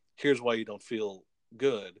 Here's why you don't feel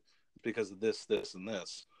good, because of this, this, and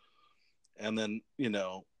this. And then,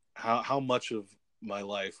 how much of my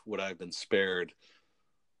life would I have been spared,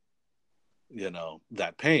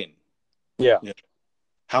 that pain? Yeah.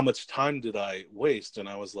 How much time did I waste? And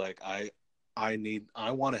I was like, I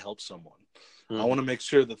want to help someone. I want to make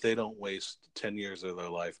sure that they don't waste 10 years of their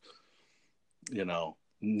life,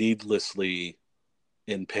 needlessly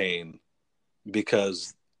in pain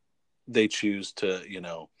because they choose to,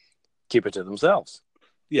 keep it to themselves.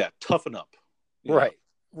 Yeah. Toughen up. Right.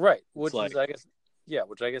 Right. Which is, I guess,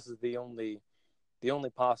 is the only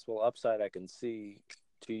possible upside I can see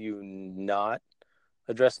to you not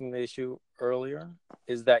addressing the issue earlier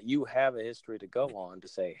is that you have a history to go on to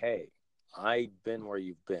say, hey, I've been where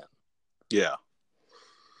you've been. Yeah.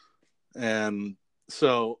 And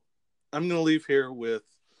so I'm going to leave here with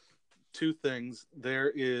two things.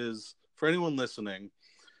 There is, for anyone listening,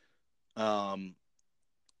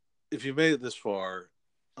 if you've made it this far,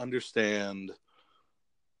 understand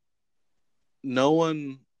no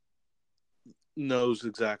one knows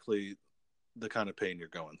exactly the kind of pain you're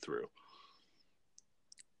going through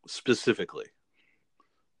specifically.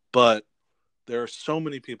 But there are so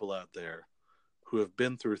many people out there who have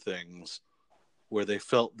been through things where they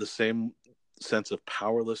felt the same sense of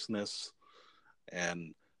powerlessness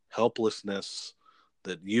and helplessness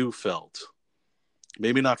that you felt.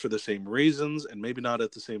 Maybe not for the same reasons and maybe not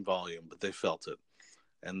at the same volume, but they felt it.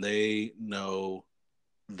 And they know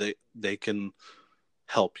they can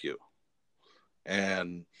help you.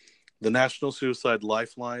 And the National Suicide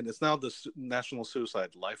Lifeline, it's now the National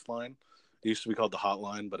Suicide Lifeline. It used to be called the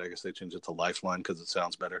Hotline, but I guess they changed it to Lifeline because it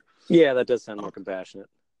sounds better. Yeah, that does sound more compassionate.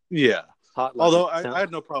 Yeah. Hotline. Although I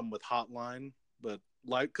had no problem with Hotline, but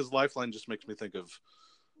because Lifeline just makes me think of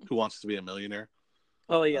Who Wants to Be a Millionaire.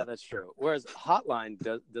 Oh, yeah, that's true. Whereas Hotline,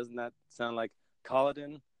 doesn't that sound like call it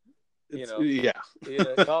in? Yeah.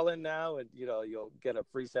 Call in now and, you'll get a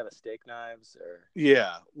free set of steak knives. Or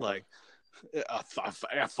yeah, like a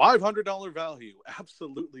 $500 value,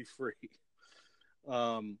 absolutely free.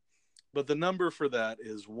 But the number for that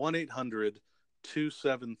is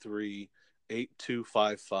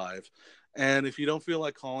 1-800-273-8255. And if you don't feel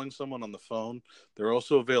like calling someone on the phone, they're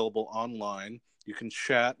also available online You can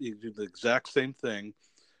chat. You can do the exact same thing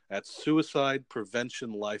at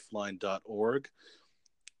suicidepreventionlifeline.org.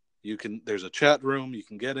 There's a chat room. You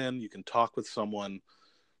can get in. You can talk with someone.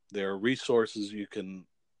 There are resources you can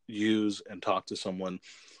use and talk to someone.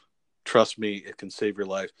 Trust me, it can save your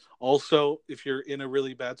life. Also, if you're in a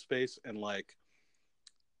really bad space and like,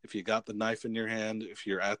 if you got the knife in your hand, if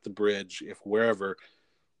you're at the bridge, if wherever,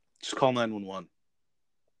 just call 911.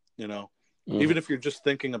 You know, even if you're just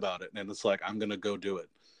thinking about it and it's like, I'm going to go do it,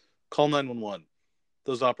 call 911.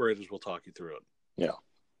 Those operators will talk you through it. Yeah.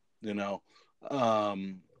 You know,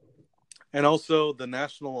 and also the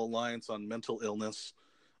National Alliance on Mental Illness,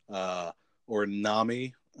 or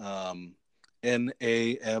NAMI,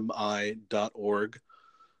 NAMI.org.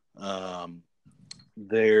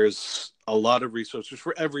 There's a lot of resources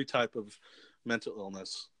for every type of mental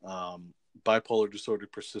illness, bipolar disorder,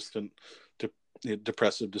 persistent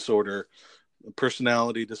depressive disorder,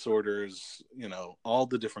 personality disorders, you know, all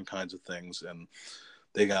the different kinds of things. And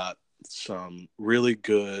they got some really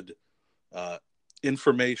good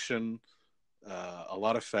information, a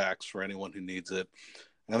lot of facts for anyone who needs it.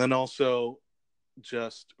 And then also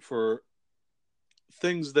just for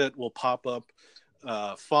things that will pop up,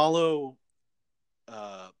 follow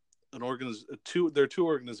there are two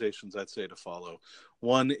organizations I'd say to follow.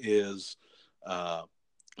 One is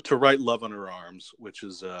To Write Love on Her Arms, which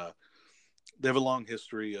is they have a long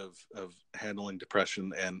history of handling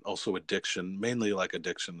depression and also addiction, mainly like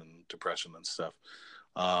addiction and depression and stuff.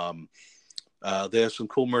 They have some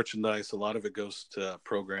cool merchandise. A lot of it goes to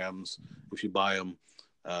programs. If you buy them,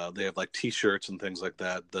 they have like T-shirts and things like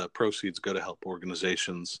that. The proceeds go to help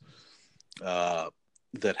organizations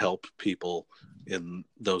that help people in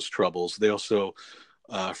those troubles. They also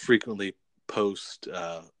frequently post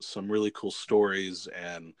some really cool stories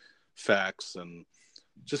and facts and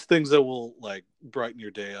just things that will like brighten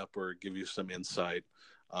your day up or give you some insight.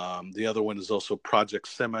 The other one is also Project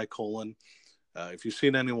Semicolon. If you've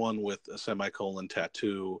seen anyone with a semicolon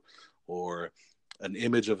tattoo or an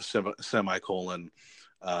image of a semicolon,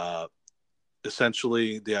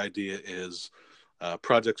 essentially the idea is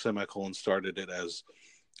Project Semicolon started it as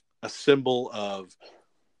a symbol of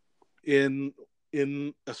in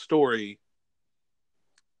a story,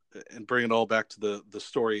 and bring it all back to the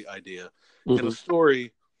story idea. In a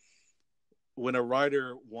story, when a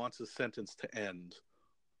writer wants a sentence to end,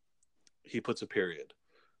 he puts a period.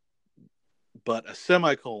 But a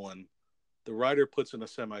semicolon, the writer puts in a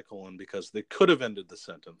semicolon because they could have ended the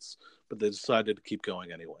sentence, but they decided to keep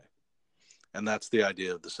going anyway. And that's the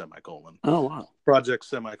idea of the semicolon. Oh, wow. Project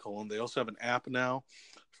Semicolon. They also have an app now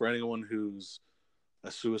for anyone who's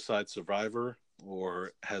a suicide survivor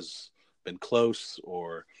or has been close,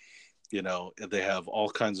 or, you know, they have all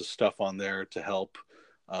kinds of stuff on there to help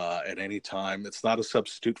at any time. It's not a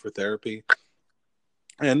substitute for therapy.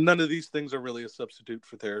 And none of these things are really a substitute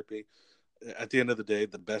for therapy. At the end of the day,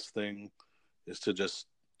 the best thing is to just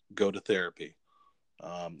go to therapy.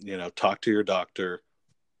 You know, talk to your doctor,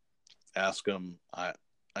 ask them, I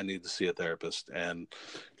need to see a therapist. And,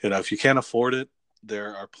 you know, if you can't afford it,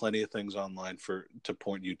 there are plenty of things online to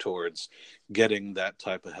point you towards getting that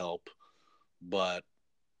type of help. But,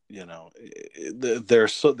 you know,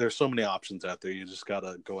 there's so many options out there. You just got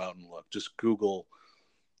to go out and look. Just Google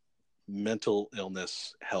mental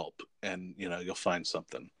illness help, and, you know, you'll find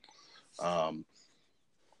something.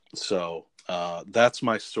 So that's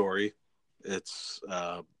my story. It's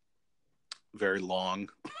very long,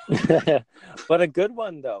 but a good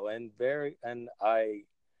one though, and I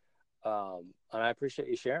appreciate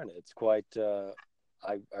you sharing it. It's quite I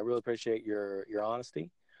really appreciate your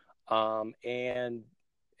honesty, and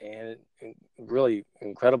really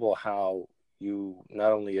incredible how you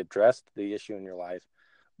not only addressed the issue in your life,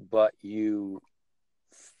 but you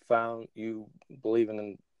believe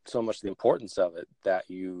in so much the importance of it that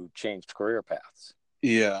you changed career paths.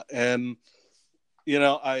 Yeah. And, you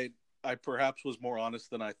know, I perhaps was more honest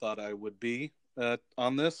than I thought I would be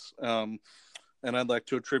on this. And I'd like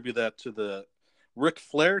to attribute that to the Ric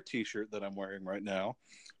Flair t-shirt that I'm wearing right now.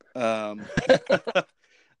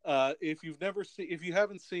 If you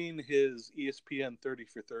haven't seen his ESPN 30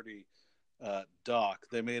 for 30 doc,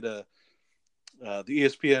 they made the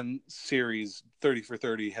ESPN series 30 for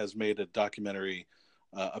 30 has made a documentary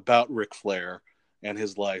about Ric Flair and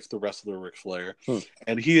his life, the wrestler Ric Flair.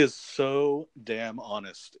 And he is so damn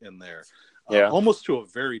honest in there, almost to a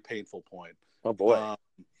very painful point. Oh boy.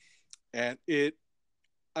 And it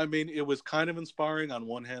was kind of inspiring on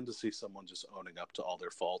one hand to see someone just owning up to all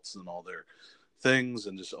their faults and all their things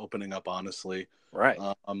and just opening up honestly. Right.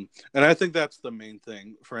 And I think that's the main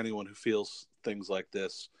thing for anyone who feels things like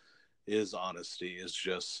this is honesty, is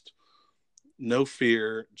just, no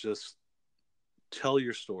fear, just tell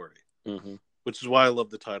your story, Mm-hmm. which is why I love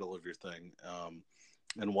the title of your thing,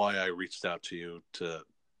 and why I reached out to you to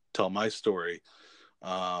tell my story,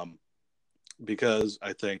 because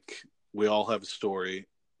I think we all have a story.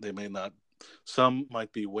 They may not, some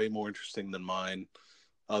might be way more interesting than mine,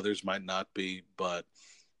 others might not be, but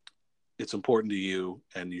it's important to you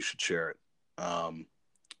and you should share it.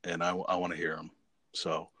 And I want to hear them.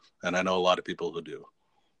 So, and I know a lot of people who do.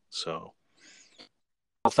 So,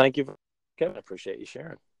 Well, thank you, Kevin. I appreciate you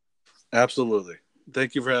sharing. absolutely.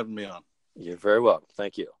 Thank you for having me on. You're very welcome.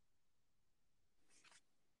 Thank you.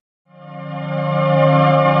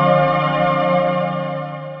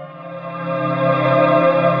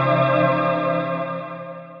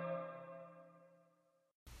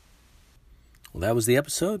 Well, that was the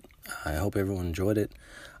episode. I hope everyone enjoyed it.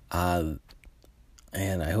 And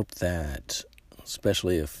I hope that,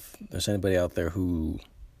 especially if there's anybody out there who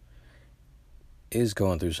is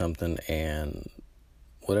going through something and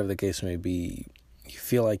whatever the case may be, you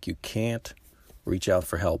feel like you can't reach out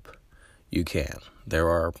for help, you can. There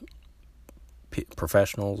are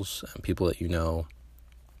professionals and people that you know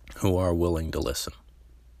who are willing to listen.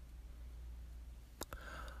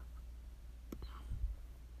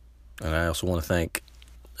 And I also want to thank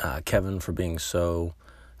Kevin for being so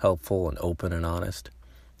helpful and open and honest.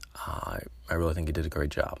 I really think he did a great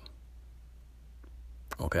job.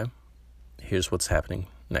 Okay? Here's what's happening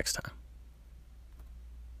next time.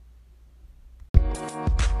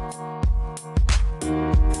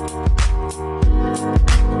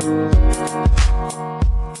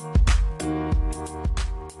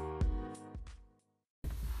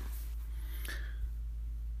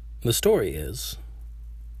 The story is,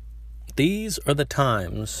 these are the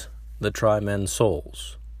times that try men's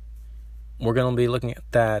souls. We're going to be looking at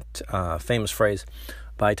that famous phrase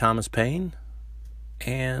by Thomas Paine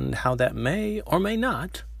and how that may or may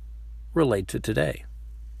not relate to today.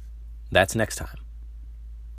 That's next time.